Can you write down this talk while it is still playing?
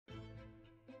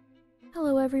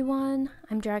Hello everyone,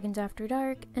 I'm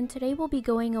DragonsAfterDark, and today we'll be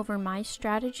going over my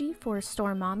strategy for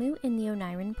Stormamu in the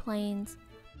Ohn'ahran Plains.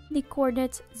 The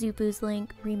coordinates, Zupu's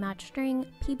link, Rematch String,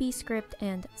 PBScript,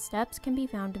 and steps can be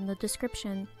found in the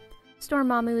description.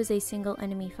 Stormamu is a single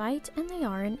enemy fight, and they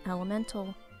are an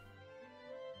elemental.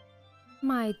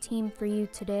 My team for you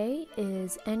today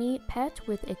is nPet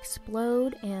with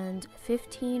Explode and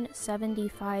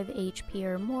 1575 HP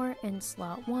or more in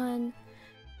slot 1,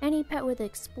 nPet with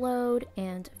Explode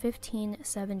and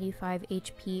 1575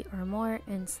 HP or more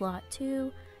in slot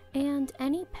 2, and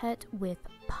nPet with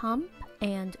Pump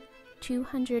and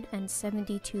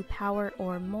 272 power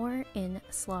or more in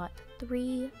slot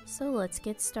 3. So let's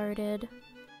get started.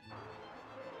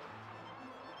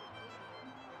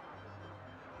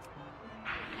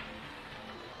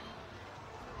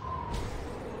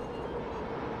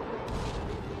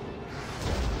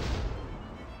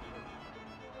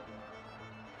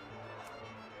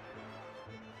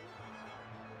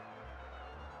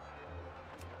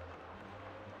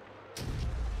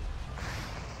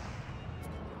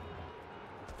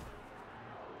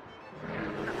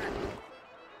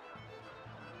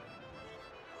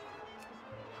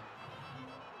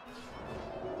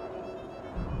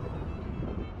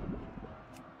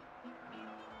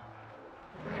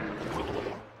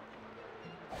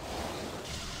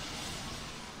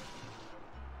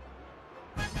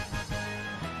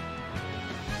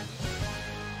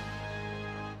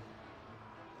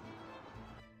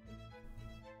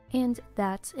 And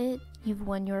that's it. You've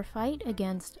won your fight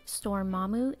against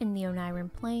Stormamu in the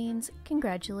Ohn'ahran Plains.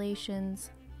 Congratulations.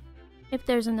 If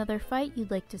there's another fight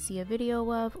you'd like to see a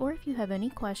video of, or if you have any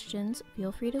questions,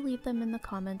 feel free to leave them in the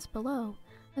comments below.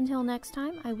 Until next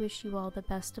time, I wish you all the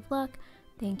best of luck.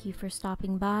 Thank you for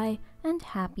stopping by, and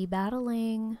happy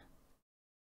battling!